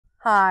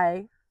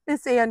Hi,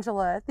 it's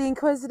Angela, the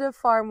Inquisitive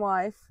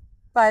Farmwife.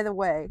 By the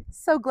way,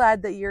 so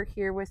glad that you're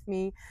here with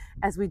me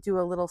as we do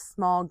a little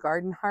small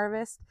garden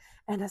harvest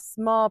and a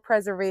small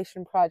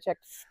preservation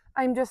project.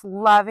 I'm just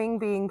loving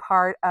being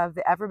part of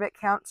the Every Bit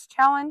Counts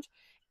challenge.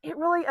 It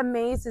really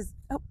amazes,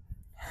 oh,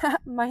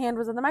 my hand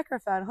was on the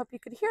microphone. Hope you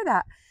could hear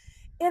that.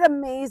 It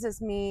amazes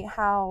me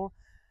how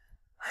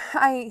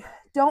I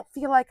don't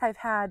feel like I've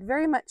had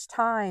very much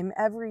time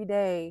every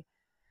day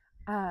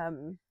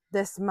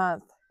this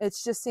month. It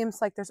just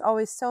seems like there's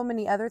always so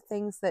many other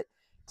things that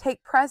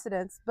take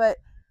precedence, but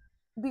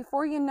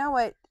before you know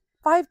it,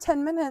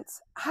 5-10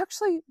 minutes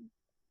actually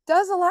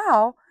does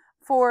allow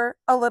for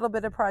a little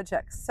bit of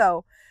projects.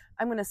 So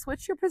I'm going to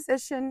switch your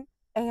position,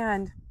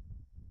 and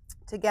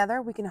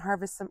together we can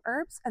harvest some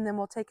herbs, and then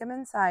we'll take them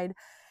inside.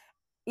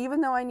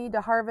 Even though I need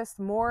to harvest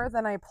more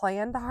than I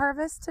plan to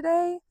harvest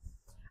today,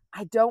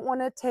 I don't want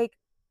to take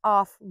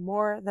off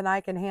more than I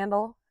can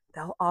handle.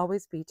 There'll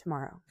always be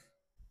tomorrow.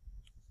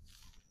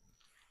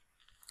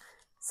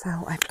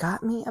 So I've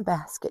got me a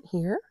basket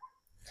here,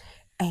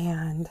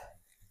 and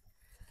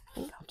I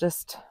think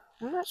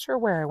I'm not sure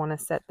where I want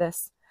to set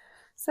this.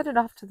 Set it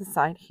off to the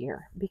side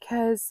here,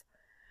 because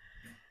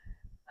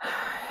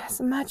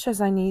as much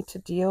as I need to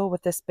deal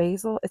with this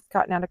basil, it's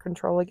gotten out of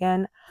control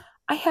again.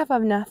 I have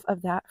enough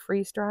of that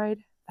freeze-dried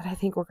that I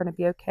think we're going to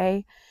be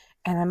okay,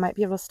 and I might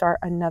be able to start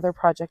another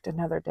project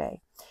another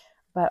day.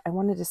 But I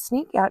wanted to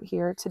sneak out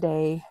here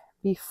today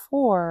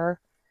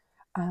before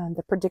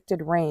the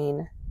predicted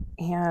rain,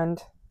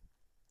 and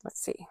let's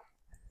see.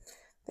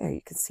 There,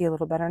 you can see a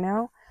little better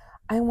now.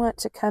 I want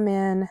to come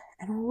in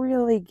and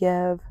really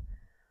give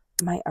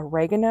my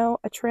oregano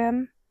a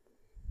trim,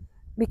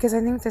 because I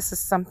think this is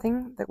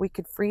something that we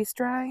could freeze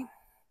dry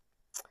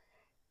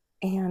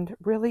and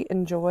really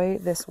enjoy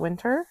this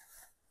winter.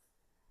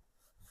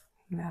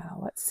 Now,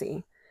 let's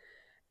see.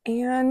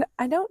 And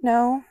I don't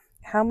know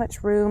how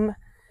much room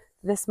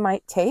this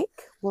might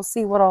take. We'll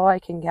see what all I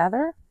can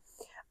gather.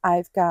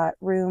 I've got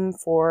room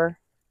for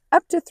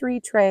up to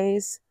 3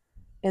 trays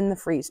in the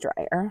freeze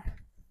dryer.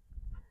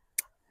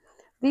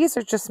 These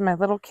are just my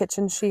little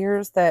kitchen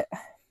shears they're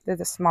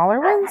the smaller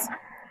ones.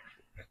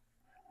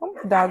 Oh,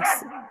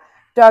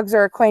 dogs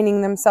are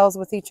acquainting themselves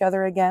with each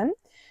other again.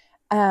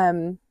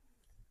 I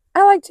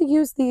like to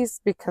use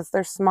these because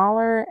they're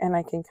smaller and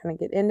I can kind of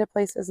get into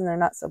places and they're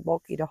not so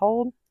bulky to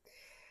hold.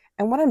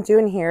 And what I'm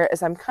doing here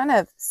is I'm trying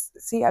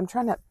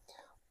to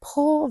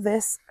pull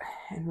this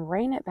and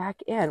rein it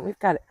back in. We've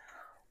got it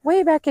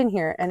way back in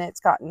here and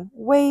it's gotten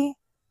way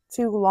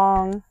too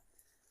long.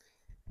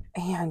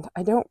 And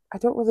I don't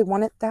really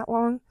want it that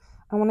long.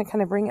 I want to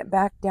kind of bring it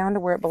back down to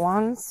where it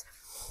belongs.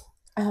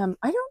 I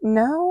don't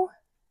know.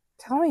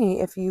 Tell me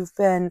if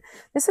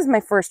this is my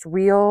first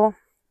real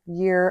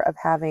year of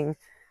having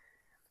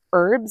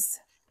herbs.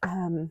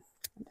 I'm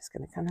just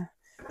going to kind of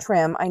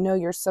trim. I know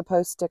you're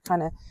supposed to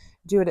kind of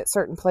do it at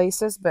certain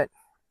places, but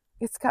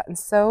it's gotten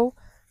so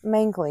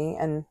mangly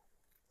and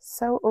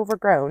so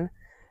overgrown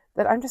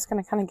that I'm just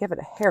going to kind of give it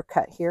a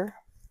haircut here.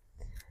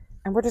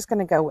 And we're just going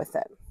to go with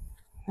it.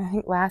 I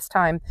think last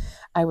time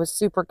I was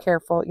super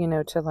careful,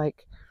 to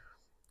like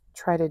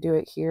try to do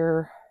it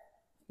here,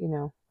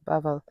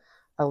 above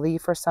a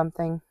leaf or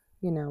something,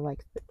 like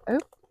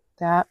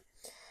that.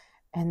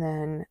 And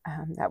then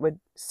that would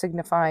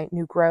signify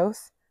new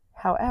growth.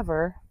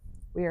 However,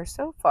 we are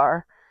so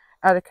far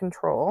out of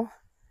control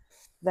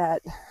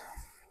that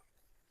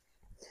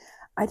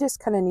I just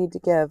kind of need to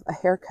give a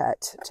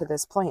haircut to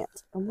this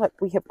plant. And look,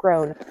 we have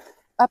grown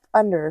up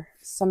under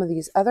some of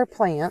these other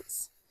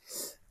plants,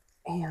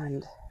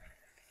 and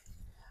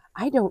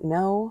I don't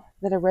know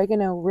that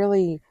oregano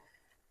really,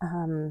 I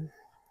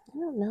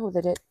don't know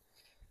that it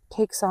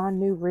takes on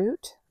new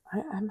root.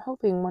 I'm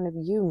hoping one of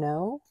you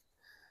know.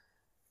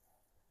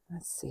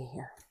 Let's see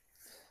here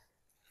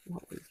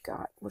what we've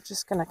got. We're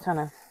just going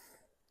to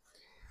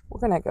we're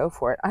going to go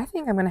for it. I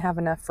think I'm going to have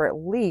enough for at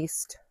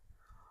least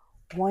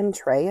 1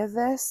 tray of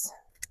this.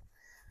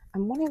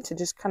 I'm wanting to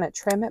just kind of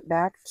trim it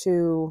back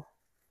to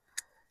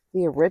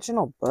the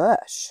original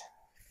bush.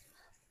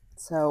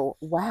 So,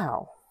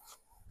 wow.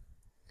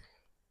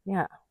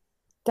 Yeah,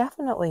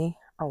 definitely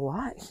a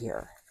lot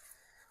here,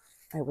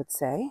 I would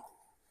say.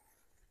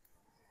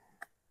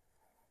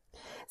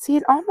 See,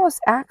 it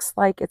almost acts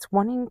like it's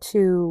wanting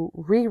to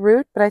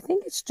reroot, but I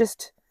think it's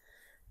just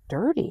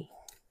dirty.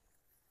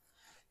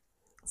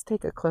 Let's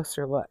take a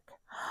closer look.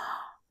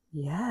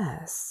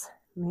 Yes,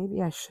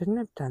 maybe I shouldn't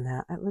have done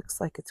that. It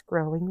looks like it's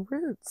growing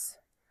roots.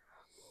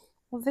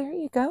 Well, there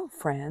you go,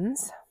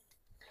 friends.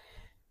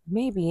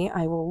 Maybe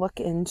I will look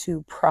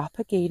into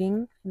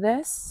propagating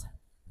this.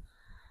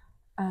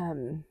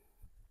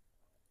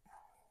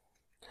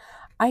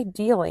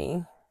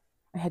 Ideally,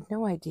 I had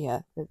no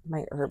idea that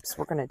my herbs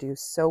were going to do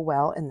so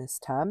well in this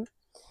tub.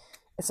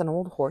 It's an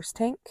old horse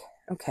tank.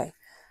 Okay,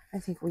 I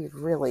think we've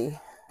really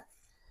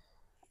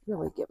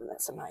given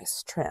this a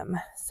nice trim.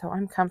 So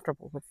I'm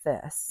comfortable with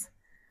this.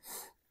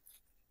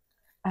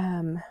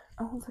 Oh,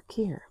 look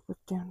here. Look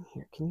down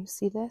here. Can you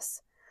see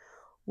this?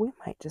 We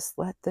might just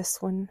let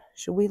this one,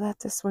 should we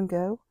let this one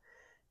go?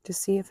 to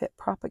see if it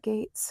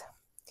propagates.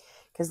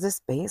 Because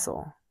this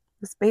basil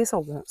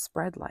won't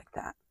spread like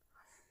that.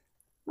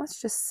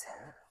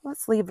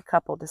 Let's leave a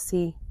couple to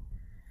see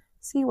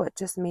what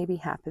just maybe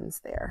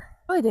happens there.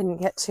 Really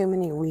didn't get too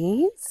many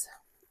weeds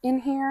in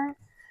here,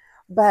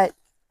 but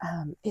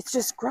it's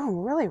just grown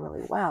really,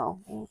 really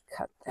well. Let me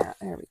cut that.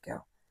 There we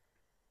go.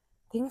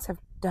 Things have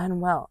done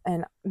well.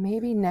 And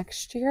maybe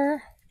next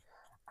year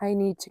I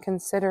need to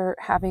consider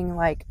having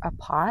like a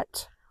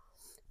pot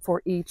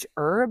for each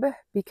herb,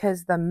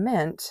 because the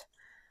mint,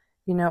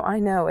 you know, I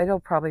know it'll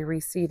probably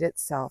reseed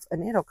itself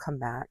and it'll come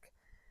back.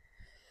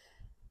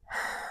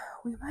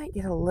 We might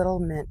get a little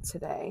mint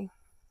today.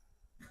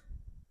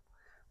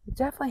 We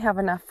definitely have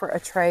enough for a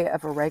tray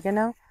of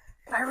oregano,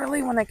 but I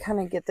really want to kind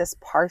of get this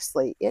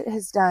parsley. It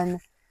has done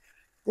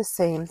the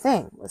same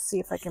thing. Let's see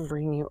if I can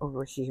bring you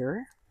over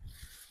here.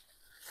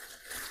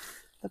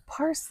 The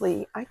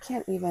parsley, I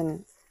can't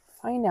even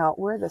find out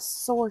where the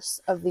source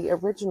of the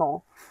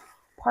original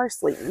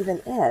parsley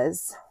even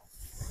is,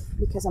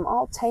 because I'm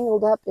all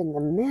tangled up in the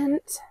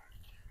mint.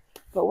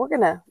 But we're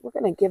gonna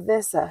give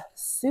this a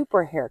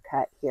super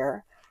haircut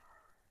here.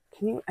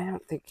 I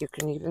don't think you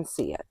can even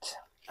see it.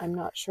 I'm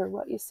not sure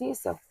what you see,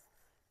 so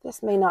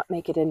this may not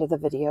make it into the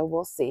video.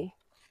 We'll see.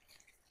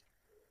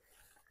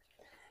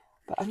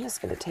 But I'm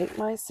just gonna take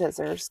my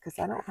scissors, because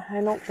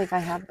I don't think I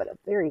have but a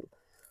very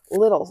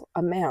little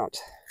amount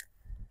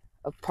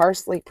of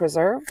parsley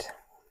preserved.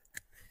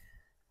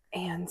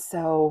 And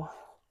so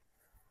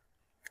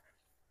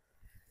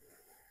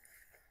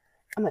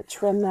I'm going to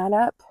trim that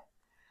up.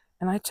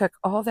 And I took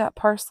all that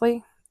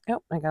parsley.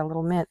 Oh, I got a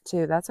little mint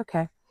too. That's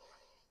okay.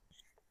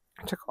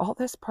 I took all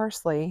this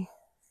parsley,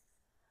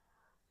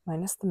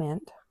 minus the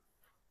mint,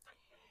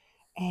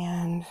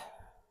 and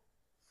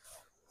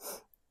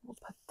we'll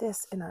put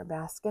this in our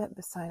basket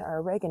beside our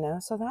oregano.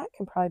 So that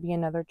can probably be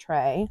another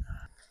tray.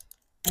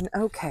 And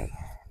okay,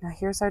 now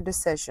here's our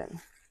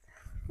decision.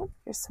 Oh,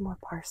 here's some more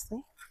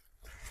parsley.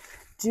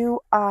 Do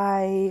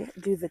I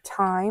do the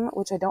thyme,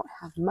 which I don't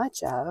have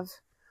much of,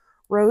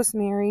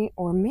 rosemary,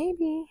 or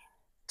maybe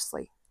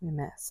parsley? We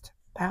missed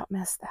that.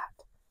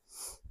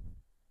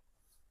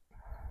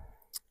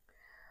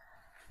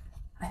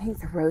 I think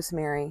the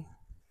rosemary's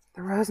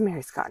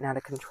gotten out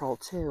of control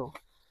too.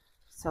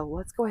 So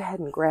let's go ahead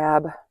and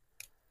grab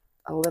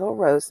a little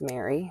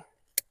rosemary.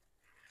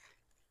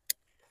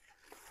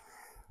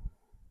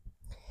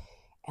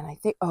 And I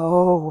think,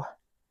 oh,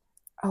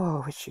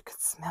 I wish you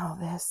could smell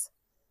this.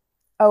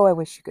 Oh, I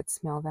wish you could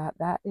smell that.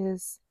 That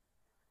is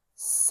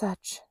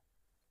such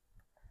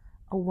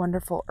a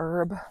wonderful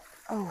herb.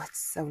 Oh, it's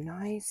so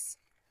nice.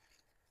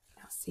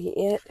 Now see,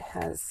 it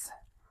has,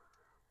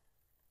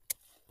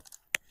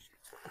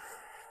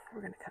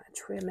 we're going to kind of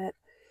trim it.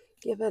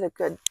 Give it a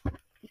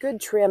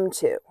good trim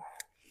too.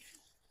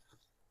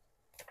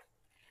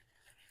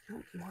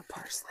 Oh, more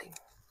parsley.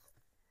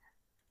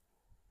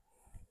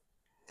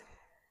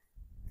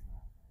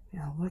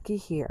 Now looky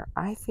here.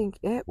 I think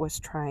it was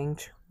trying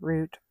to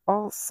root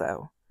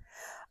also.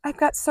 I've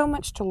got so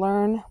much to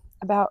learn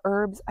about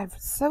herbs. I'm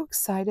so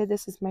excited.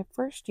 This is my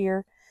first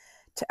year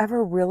to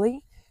ever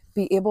really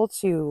be able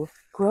to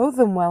grow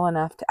them well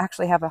enough to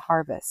actually have a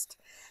harvest.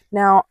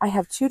 Now, I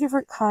have two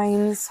different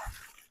kinds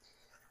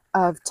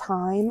of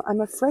thyme.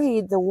 I'm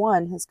afraid the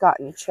one has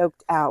gotten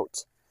choked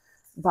out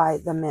by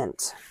the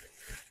mint.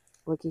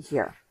 Looky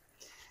here.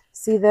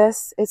 See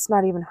this? It's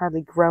not even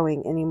hardly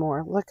growing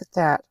anymore. Look at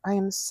that. I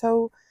am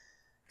so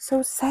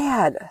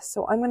sad.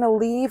 So I'm going to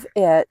leave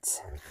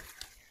it,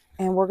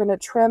 and we're going to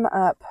trim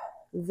up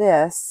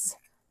this.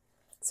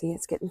 See,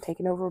 it's getting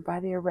taken over by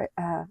the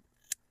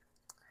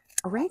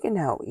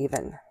oregano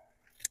even.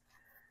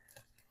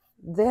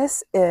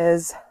 This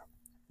is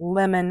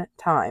lemon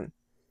thyme.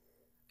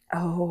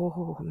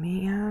 Oh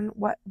man,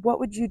 what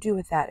would you do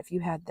with that if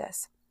you had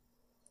this?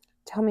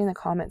 Tell me in the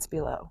comments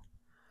below.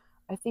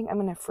 I think I'm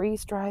going to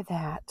freeze dry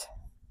that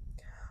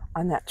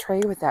on that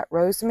tray with that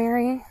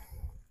rosemary.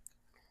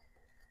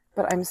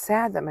 But I'm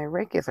sad that my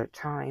regular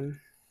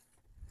thyme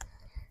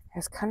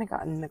has kind of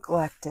gotten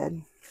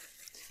neglected.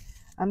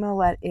 I'm going to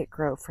let it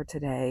grow for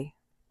today.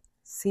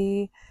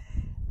 See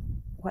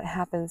what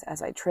happens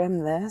as I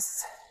trim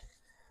this.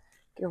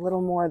 Get a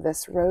little more of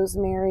this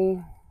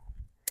rosemary.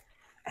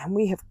 And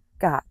we've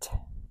got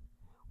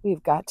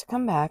to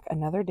come back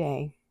another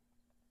day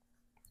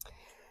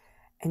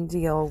and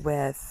deal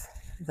with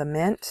the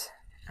mint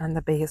and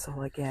the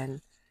basil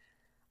again.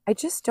 I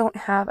just don't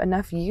have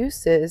enough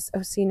uses.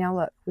 Oh, see, now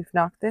look, we've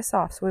knocked this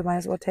off, so we might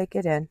as well take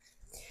it in.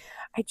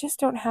 I just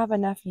don't have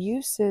enough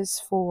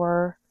uses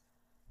for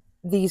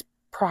these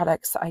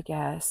products, I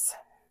guess.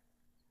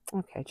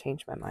 Okay, I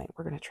changed my mind.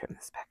 We're going to trim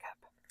this back up.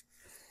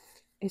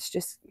 It's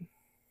just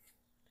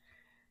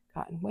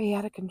gotten way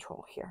out of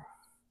control here.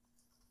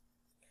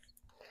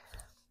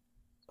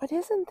 But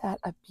isn't that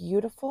a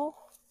beautiful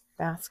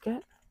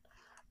basket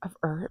of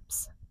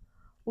herbs?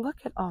 Look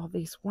at all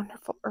these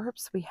wonderful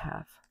herbs we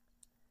have.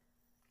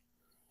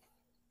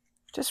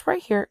 Just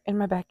right here in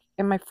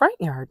my front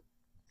yard.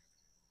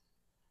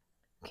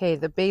 Okay,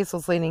 the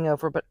basil's leaning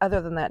over, but other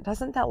than that,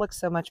 doesn't that look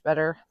so much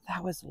better?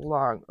 That was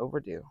long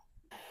overdue.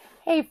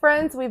 Hey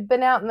friends, we've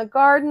been out in the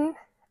garden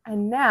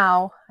and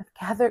now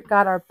I've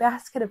got our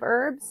basket of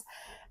herbs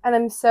and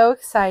I'm so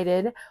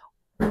excited.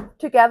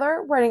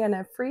 Together, we're going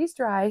to freeze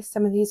dry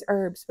some of these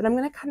herbs, but I'm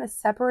going to kind of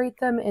separate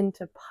them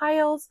into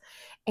piles.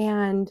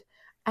 And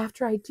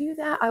after I do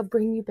that, I'll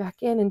bring you back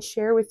in and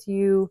share with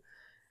you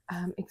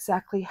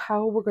exactly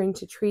how we're going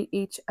to treat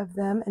each of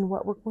them and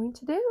what we're going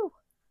to do.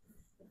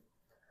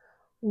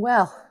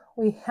 Well,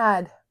 we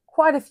had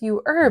quite a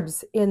few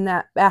herbs in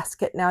that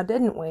basket now,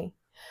 didn't we?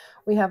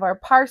 We have our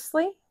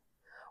parsley,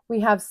 we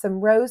have some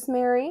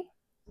rosemary,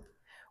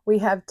 we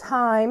have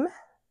thyme,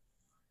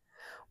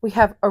 we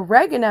have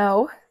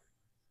oregano,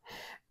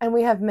 and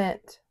we have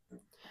mint.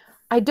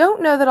 I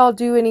don't know that I'll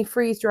do any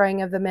freeze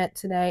drying of the mint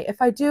today.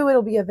 If I do,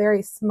 it'll be a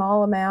very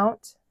small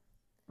amount.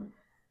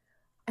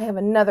 I have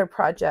another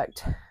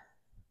project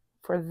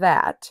for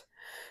that.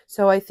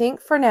 So I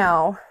think for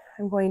now,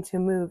 I'm going to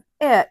move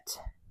it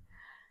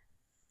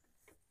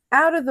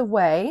out of the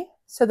way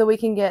so that we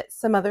can get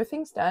some other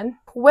things done.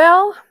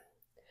 Well,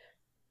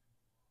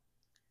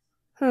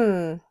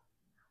 go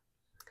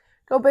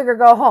big or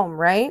go home,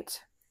 right?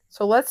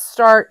 So let's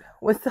start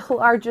with the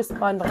largest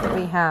bundle that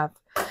we have.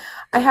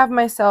 I have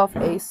myself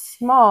a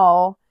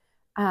small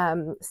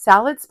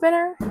salad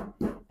spinner.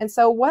 And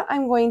so what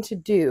I'm going to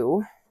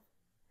do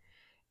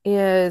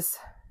is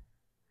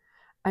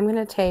I'm going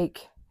to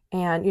take,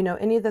 and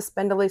any of the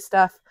spindly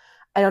stuff,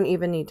 I don't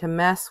even need to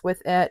mess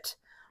with it.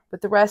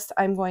 But the rest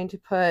I'm going to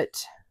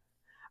put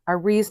a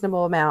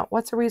reasonable amount.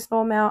 What's a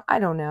reasonable amount? I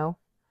don't know.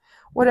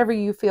 Whatever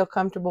you feel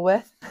comfortable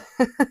with.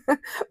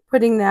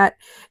 Putting that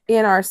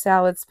in our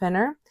salad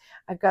spinner.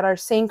 I've got our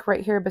sink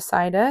right here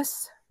beside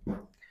us.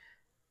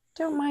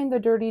 Don't mind the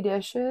dirty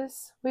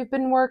dishes. We've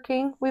been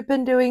working. We've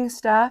been doing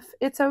stuff.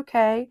 It's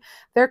okay.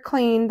 They're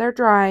clean. They're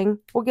drying.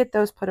 We'll get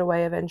those put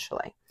away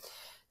eventually.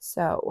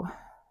 So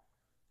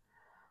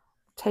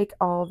take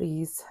all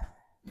these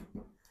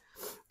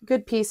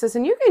good pieces,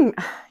 and you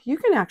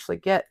can actually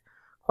get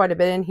quite a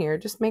bit in here.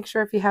 Just make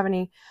sure if you have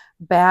any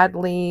bad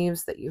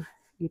leaves that you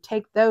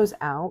take those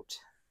out.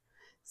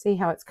 See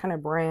how it's kind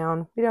of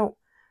brown? We don't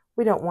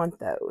want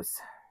those.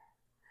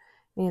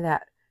 Any of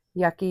that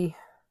yucky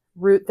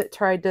root that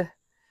tried to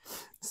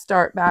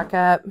start back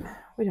up.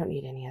 We don't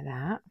need any of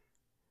that.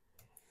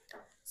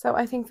 So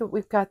I think that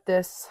we've got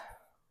this,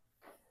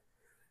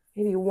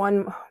 maybe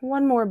one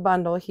more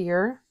bundle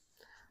here.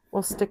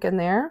 We'll stick in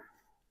there.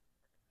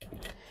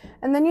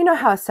 And then you know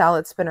how a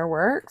salad spinner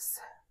works.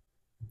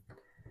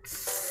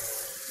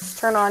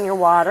 Turn on your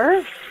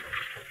water.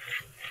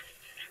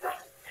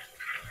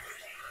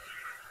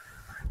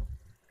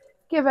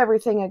 Give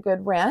everything a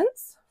good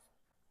rinse.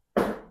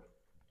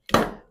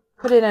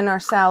 Put it in our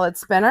salad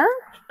spinner.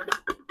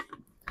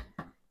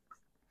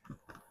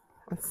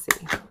 Let's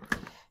see.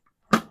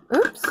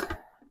 Oops.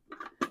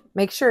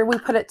 Make sure we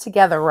put it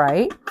together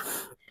right.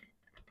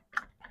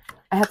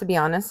 I have to be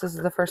honest, this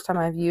is the first time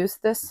I've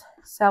used this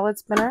salad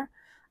spinner.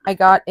 I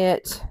got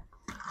it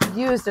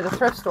used at a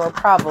thrift store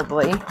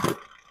probably.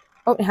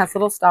 Oh, it has a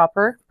little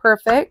stopper.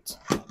 Perfect.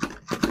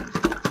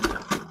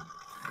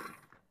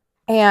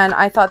 And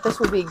I thought this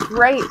would be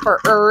great for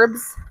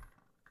herbs.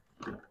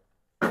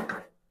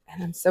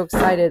 And I'm so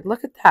excited.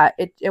 Look at that.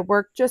 It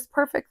worked just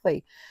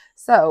perfectly.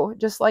 So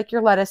just like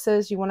your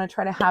lettuces, you want to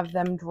try to have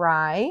them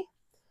dry.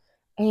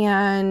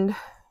 And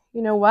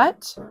you know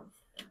what?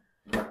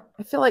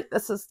 I feel like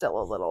this is still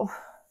a little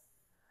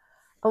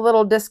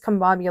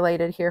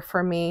discombobulated here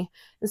for me.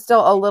 It's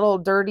still a little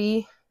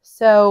dirty.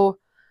 So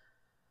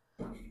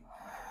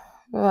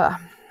I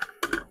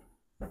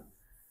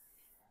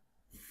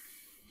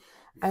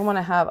want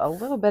to have a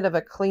little bit of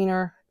a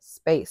cleaner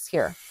space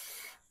here.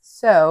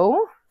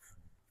 So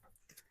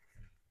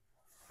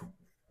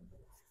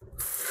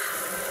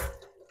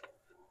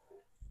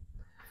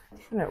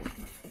I'm going to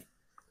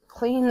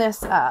clean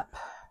this up.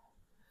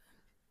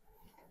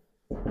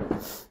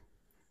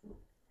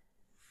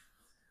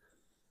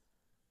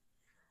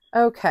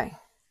 Okay.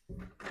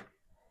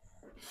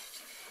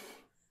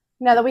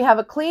 Now that we have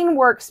a clean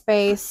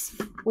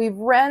workspace, we've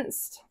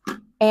rinsed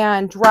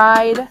and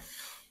dried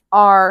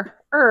our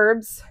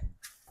herbs.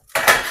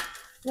 I'm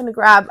going to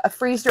grab a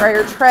freeze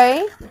dryer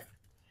tray.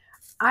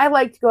 I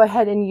like to go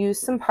ahead and use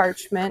some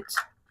parchment.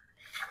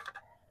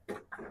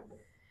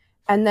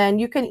 And then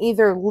you can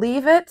either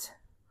leave it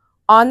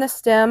on the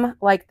stem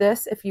like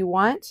this if you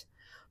want.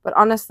 But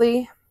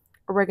honestly,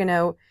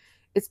 oregano,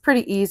 it's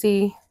pretty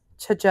easy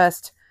to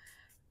just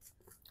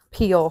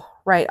peel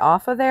right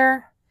off of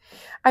there.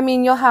 I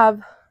mean, you'll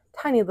have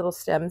tiny little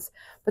stems,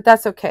 but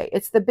that's okay.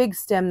 It's the big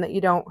stem that you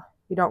don't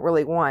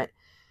really want.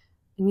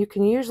 And you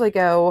can usually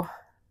go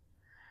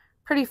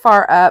pretty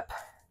far up.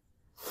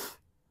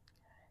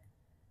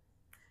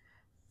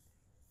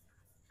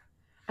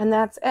 And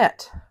that's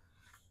it.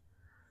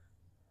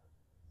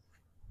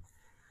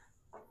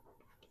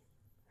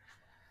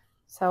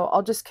 So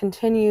I'll just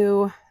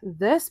continue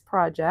this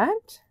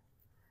project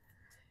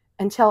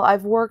until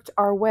I've worked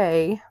our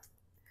way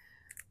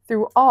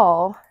through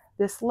all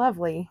this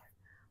lovely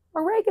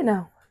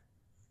oregano.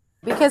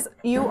 Because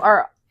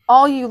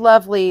all you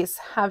lovelies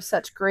have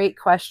such great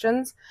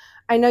questions.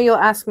 I know you'll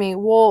ask me,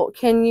 well,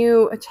 can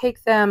you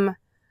take the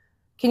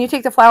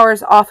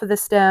flowers off of the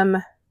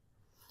stem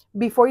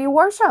before you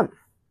wash them?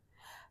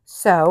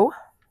 So,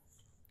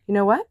 you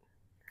know what?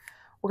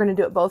 We're going to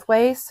do it both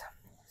ways.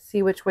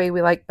 See which way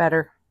we like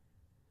better.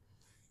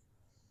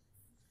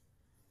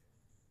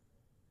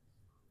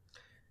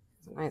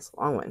 It's a nice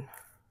long one.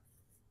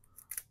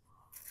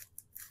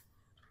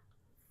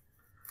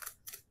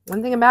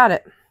 One thing about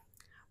it,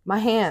 my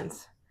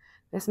hands,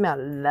 they smell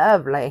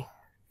lovely.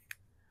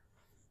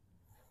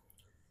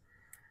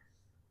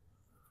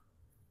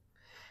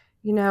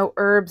 You know,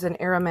 herbs and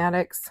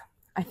aromatics,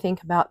 I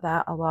think about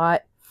that a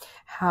lot.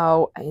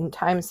 How in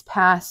times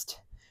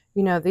past,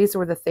 you know, these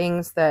were the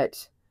things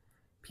that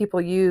people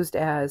used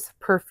as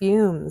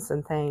perfumes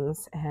and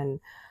things.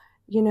 And,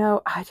 you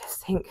know, I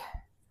just think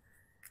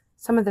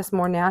some of this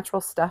more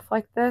natural stuff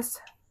like this,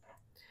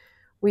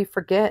 we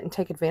forget and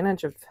take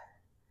advantage of.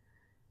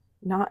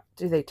 Not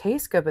do they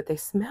taste good, but they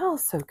smell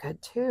so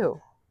good too.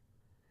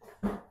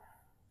 Okay.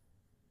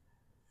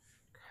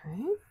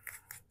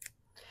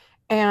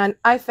 And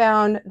I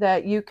found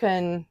that you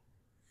can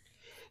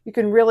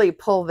really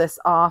pull this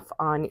off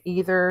on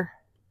either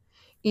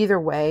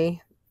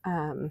way,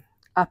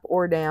 up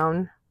or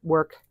down,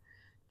 work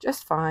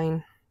just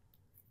fine.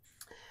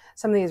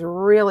 Some of these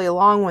really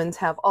long ones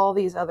have all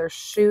these other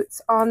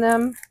shoots on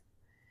them,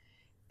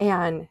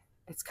 and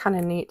it's kind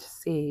of neat to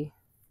see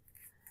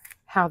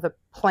how the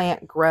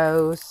plant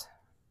grows.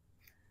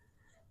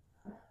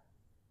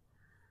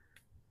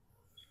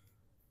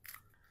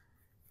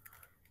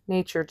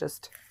 Nature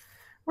just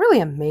really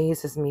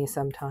amazes me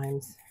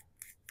sometimes.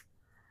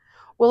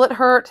 Will it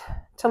hurt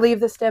to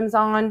leave the stems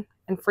on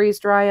and freeze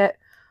dry it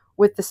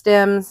with the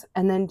stems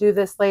and then do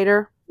this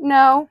later?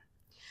 No.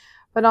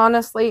 But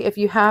honestly, if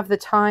you have the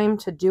time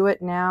to do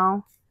it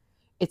now,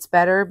 it's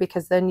better,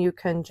 because then you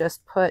can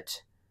just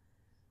put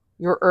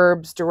your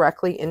herbs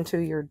directly into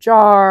your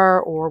jar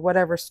or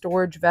whatever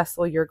storage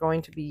vessel you're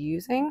going to be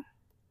using.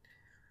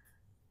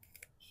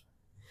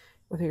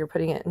 Whether you're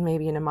putting it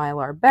maybe in a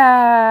Mylar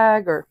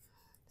bag or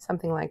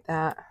something like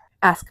that.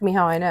 Ask me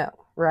how I know,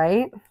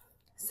 right?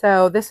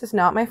 So this is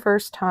not my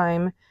first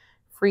time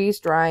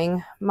freeze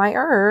drying my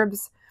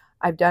herbs.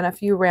 I've done a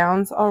few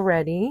rounds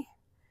already.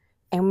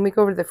 And when we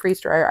go over to the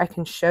freeze dryer, I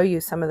can show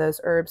you some of those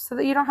herbs so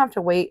that you don't have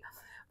to wait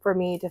for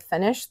me to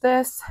finish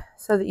this,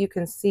 so that you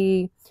can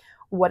see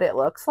what it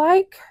looks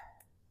like.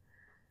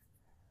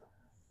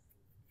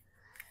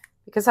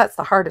 Because that's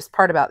the hardest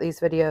part about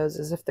these videos,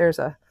 is if there's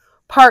a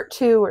part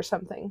 2 or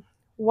something.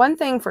 One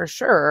thing for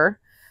sure,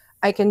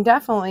 I can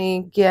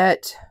definitely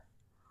get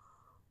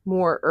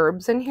more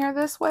herbs in here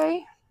this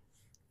way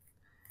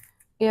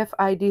if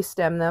I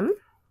destem them.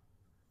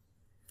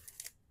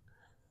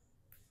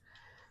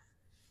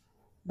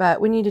 But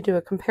we need to do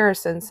a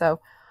comparison, so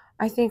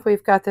I think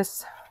we've got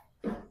this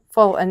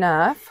full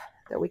enough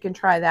that we can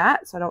try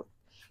that. So I don't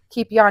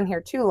keep you on here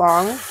too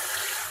long.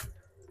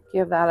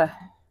 Give that a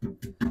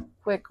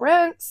quick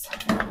rinse.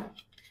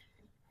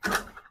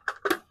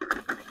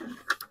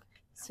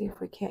 See if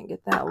we can't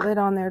get that lid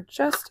on there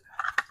just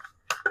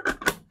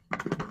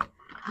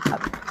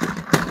up.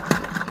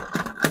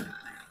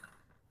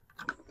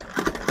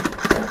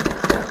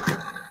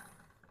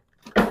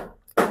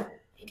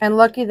 And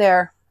looky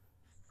there.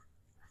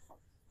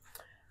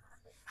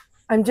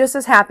 I'm just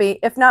as happy,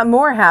 if not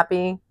more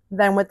happy,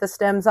 than with the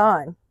stems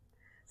on.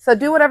 So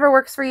do whatever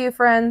works for you,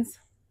 friends.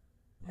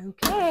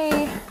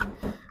 Okay,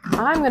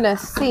 I'm going to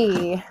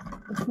see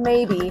if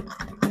maybe,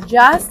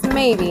 just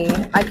maybe,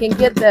 I can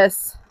get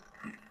this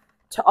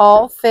to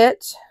all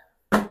fit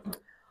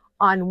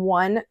on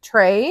one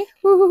tray.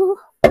 Woo-hoo.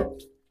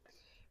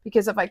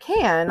 Because if I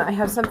can, I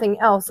have something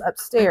else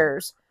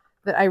upstairs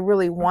that I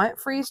really want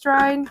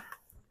freeze-dried.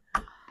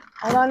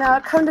 Although now,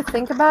 come to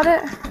think about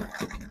it,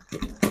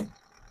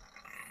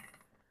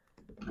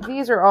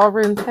 these are all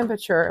room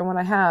temperature, and what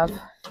I have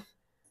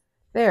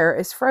there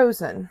is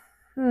frozen.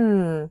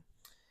 Well,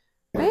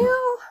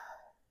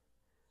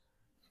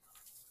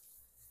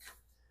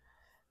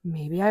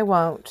 maybe I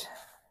won't.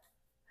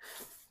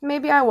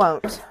 Maybe I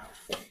won't.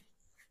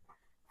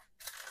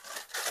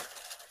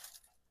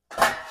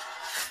 I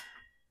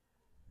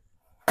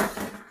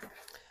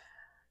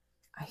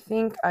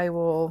think I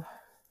will.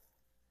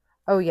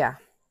 Oh yeah.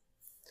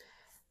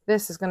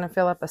 This is going to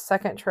fill up a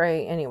second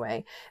tray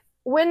anyway.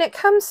 When it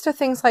comes to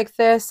things like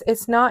this,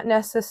 it's not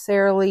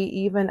necessarily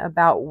even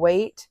about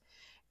weight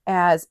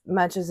as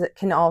much as it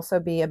can also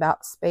be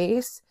about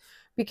space,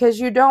 because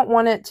you don't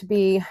want it to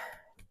be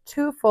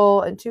too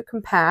full and too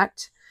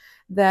compact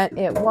that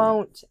it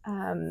won't,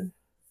 you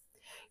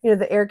know,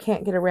 the air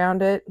can't get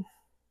around it.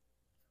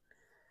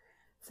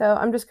 So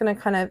I'm just going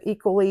to kind of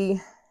equally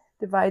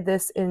divide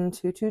this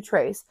into 2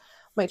 trays.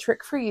 My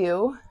trick for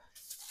you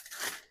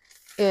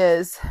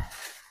is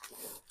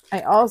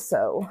I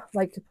also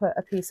like to put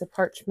a piece of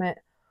parchment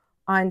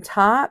on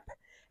top,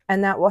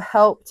 and that will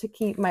help to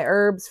keep my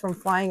herbs from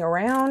flying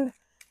around.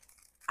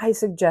 I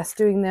suggest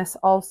doing this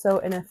also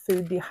in a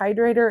food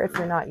dehydrator if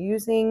you're not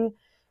using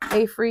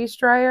a freeze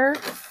dryer.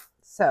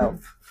 So,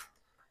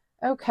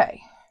 okay.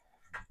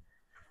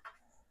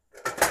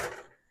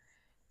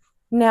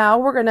 Now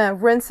we're going to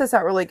rinse this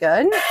out really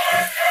good,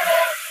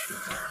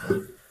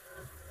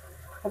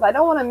 because I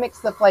don't want to mix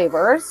the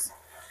flavors.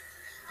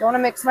 Don't want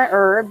to mix my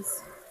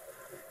herbs.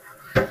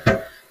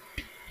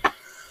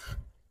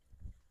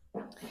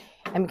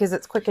 And because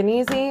it's quick and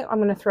easy, I'm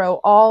going to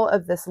throw all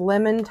of this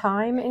lemon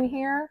thyme in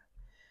here,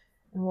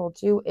 and we'll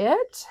do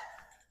it.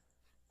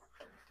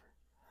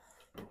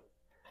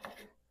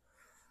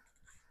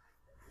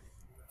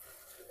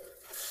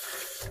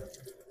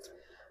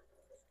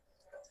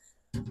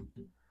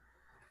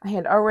 I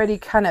had already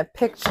kind of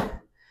picked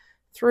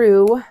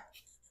through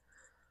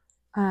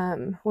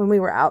when we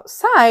were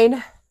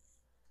outside,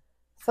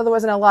 so there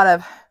wasn't a lot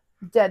of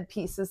dead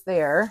pieces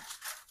there.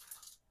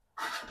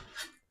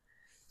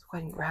 Let's go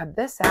ahead and grab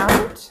this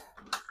out,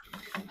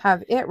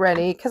 have it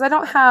ready, because I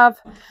don't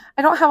have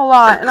a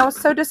lot, and I was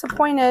so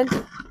disappointed.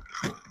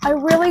 I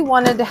really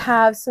wanted to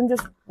have some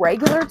just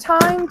regular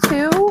thyme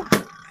too,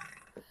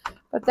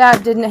 but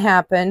that didn't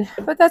happen.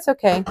 But that's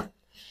okay.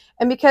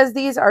 And because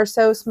these are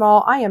so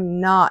small, I am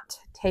not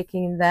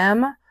taking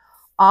them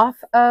off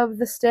of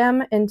the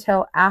stem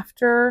until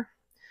after,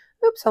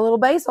 oops, a little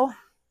basil.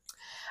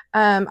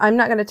 I'm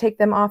not going to take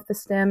them off the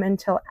stem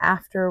until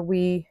after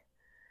we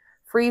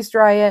freeze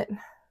dry it,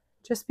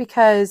 just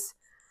because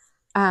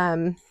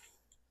they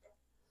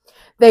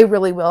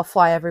really will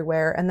fly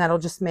everywhere, and that'll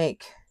just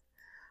make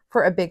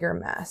for a bigger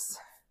mess.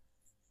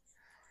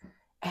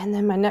 And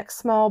then my next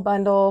small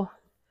bundle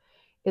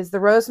is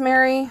the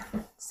rosemary.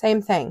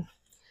 Same thing.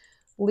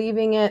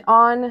 Leaving it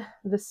on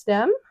the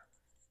stem.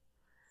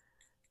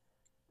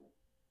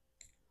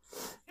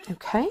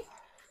 Okay.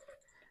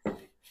 Oh,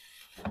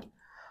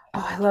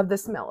 I love the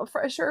smell of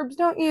fresh herbs,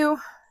 don't you?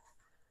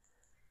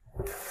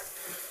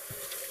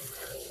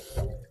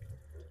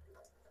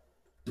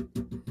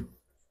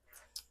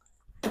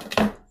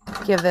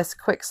 Give this a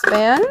quick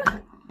spin.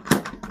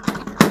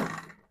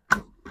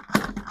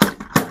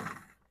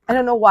 I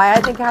don't know why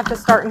I think I have to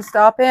start and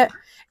stop it.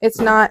 It's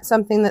not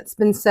something that's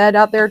been said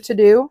out there to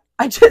do.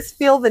 I just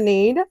feel the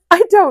need.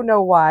 I don't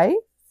know why.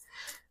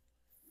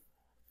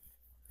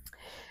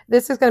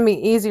 This is going to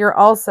be easier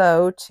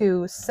also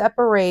to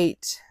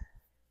separate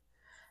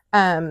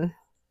the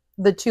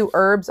two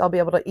herbs. I'll be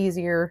able to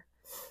easier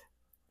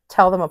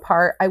tell them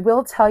apart. I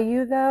will tell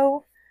you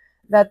though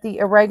that the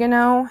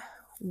oregano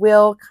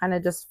will kind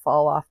of just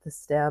fall off the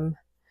stem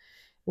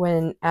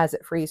as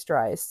it freeze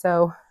dries.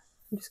 So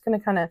I'm just going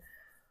to kind of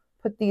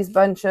put these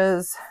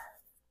bunches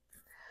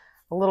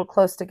a little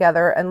close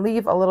together and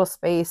leave a little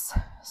space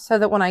so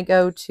that when I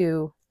go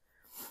to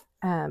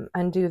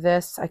undo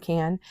this, I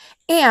can.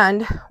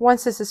 And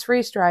once this is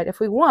freeze dried, if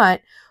we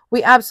want,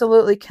 we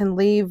absolutely can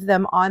leave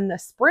them on the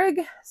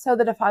sprig, so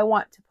that if I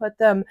want to put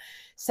them,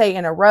 say,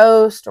 in a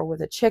roast or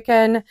with a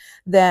chicken,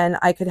 then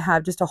I could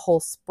have just a whole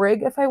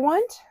sprig if I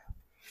want.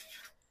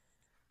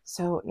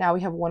 So now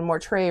we have one more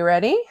tray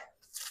ready.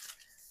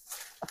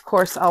 Of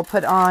course, I'll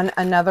put on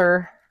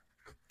another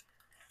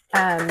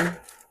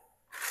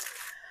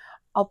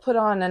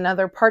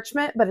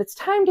parchment, but it's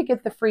time to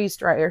get the freeze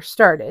dryer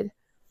started.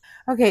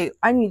 Okay,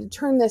 I need to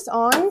turn this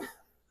on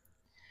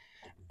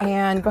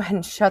and go ahead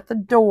and shut the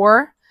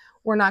door.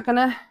 We're not going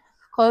to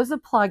close the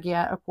plug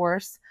yet, of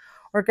course.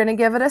 We're going to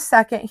give it a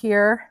second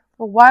here.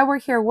 But while we're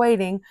here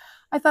waiting,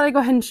 I thought I'd go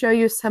ahead and show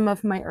you some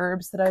of my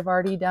herbs that I've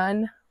already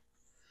done.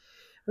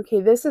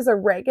 Okay, this is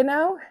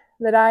oregano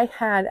that I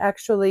had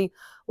actually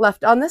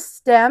left on the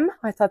stem.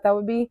 I thought that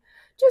would be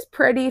just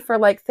pretty for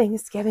like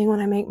Thanksgiving when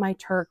I make my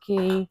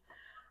turkey.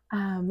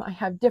 I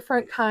have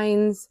different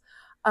kinds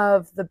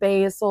of the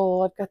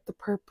basil. I've got the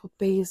purple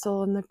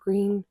basil and the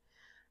green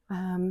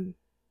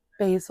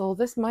basil.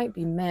 This might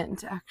be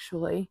mint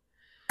actually.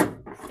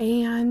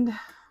 And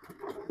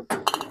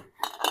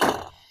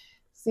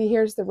see,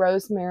 here's the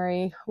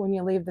rosemary when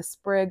you leave the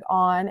sprig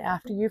on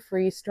after you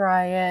freeze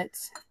dry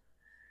it.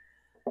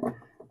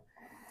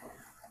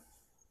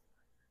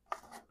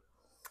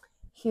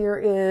 Here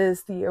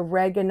is the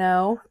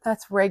oregano.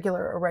 That's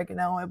regular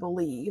oregano, I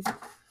believe.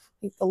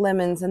 Keep the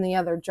lemons in the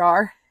other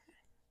jar.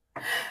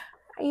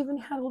 I even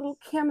had a little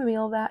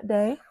chamomile that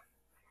day.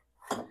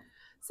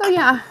 So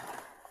yeah,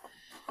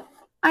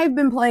 I've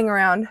been playing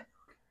around.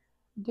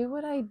 Do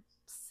what I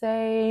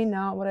say,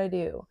 not what I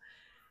do.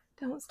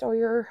 Don't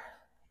store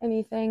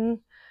anything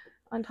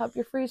on top of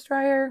your freeze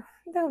dryer.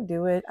 Don't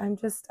do it.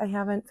 I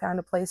haven't found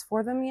a place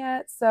for them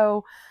yet.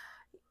 So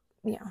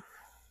yeah.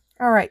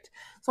 All right.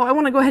 So I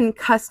want to go ahead and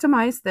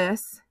customize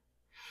this.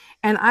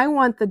 And I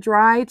want the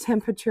dry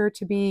temperature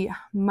to be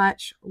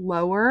much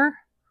lower.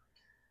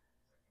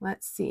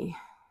 Let's see.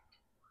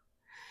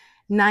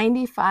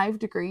 95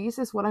 degrees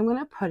is what I'm going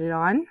to put it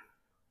on.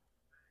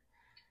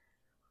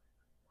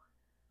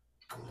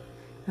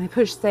 And I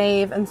push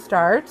save and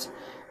start,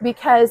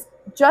 because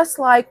just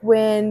like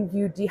when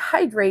you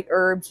dehydrate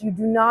herbs, you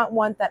do not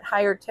want that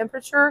higher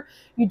temperature.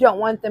 You don't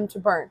want them to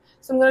burn.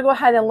 So I'm going to go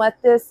ahead and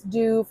let this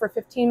do for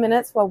 15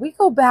 minutes while we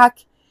go back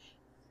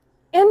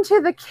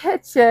into the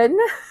kitchen.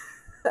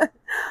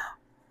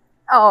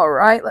 All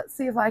right, let's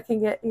see if I can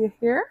get you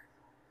here.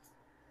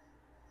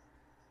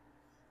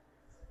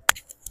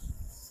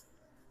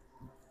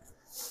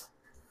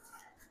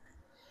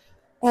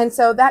 And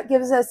so that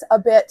gives us a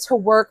bit to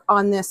work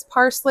on this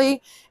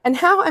parsley. And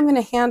how I'm going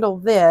to handle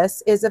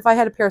this is, if I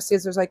had a pair of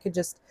scissors, I could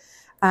just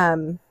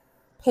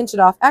pinch it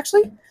off.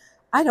 Actually,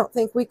 I don't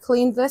think we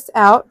cleaned this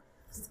out.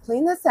 Let's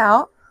clean this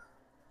out.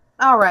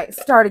 All right,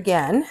 start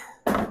again.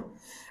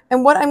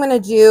 And what I'm going to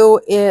do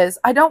is,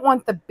 I don't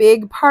want the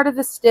big part of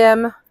the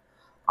stem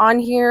on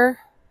here.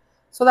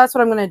 So that's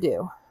what I'm going to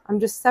do. I'm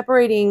just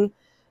separating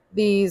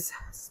these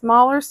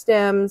smaller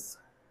stems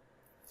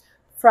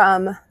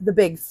from the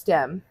big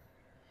stem.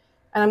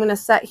 And I'm going to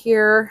set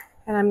here,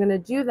 and I'm going to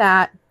do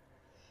that.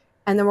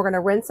 And then we're going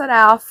to rinse it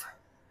off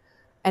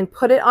and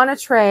put it on a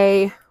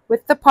tray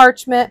with the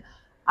parchment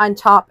on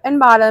top and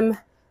bottom,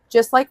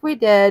 just like we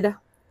did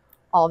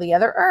all the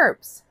other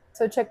herbs.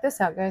 So check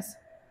this out, guys.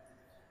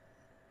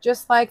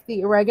 Just like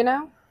the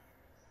oregano,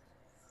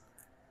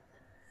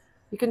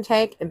 you can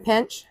take and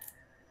pinch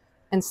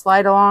and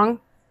slide along,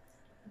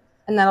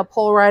 and that'll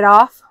pull right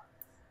off,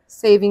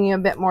 saving you a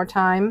bit more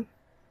time.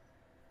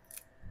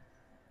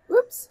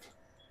 Whoops.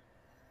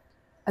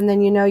 And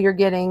then you know you're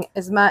getting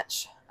as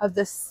much of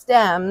the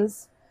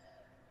stems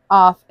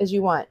off as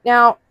you want.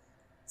 Now,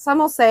 some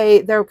will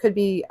say there could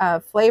be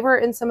flavor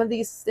in some of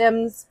these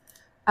stems.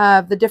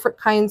 The different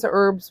kinds of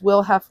herbs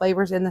will have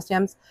flavors in the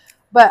stems,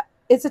 but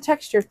it's a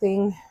texture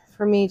thing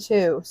for me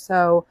too.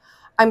 So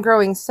I'm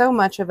growing so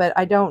much of it,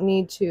 I don't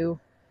need to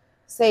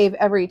save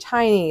every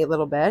tiny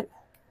little bit.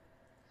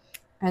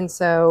 And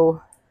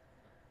so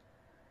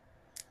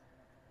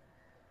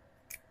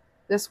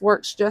this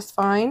works just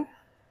fine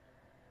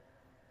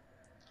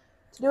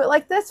to do it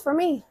like this for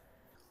me.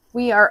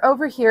 We are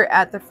over here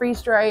at the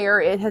freeze dryer.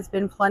 It has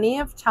been plenty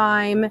of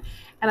time,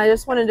 and I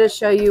just wanted to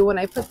show you, when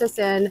I put this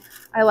in,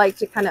 I like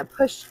to kind of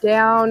push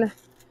down.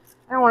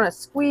 I don't want to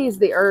squeeze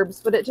the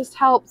herbs, but it just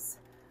helps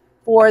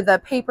for the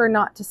paper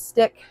not to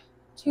stick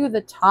to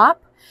the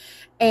top.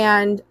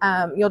 And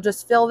you'll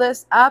just fill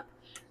this up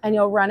and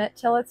you'll run it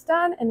till it's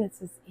done, and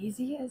it's as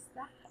easy as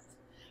that.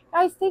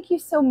 Guys, thank you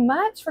so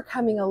much for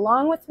coming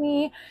along with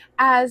me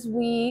as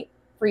we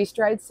freeze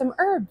dried some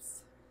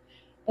herbs.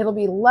 It'll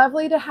be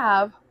lovely to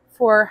have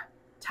for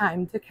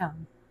time to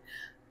come.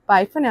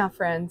 Bye for now,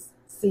 friends.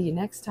 See you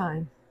next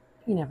time.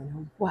 You never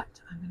know what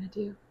I'm going to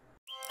do.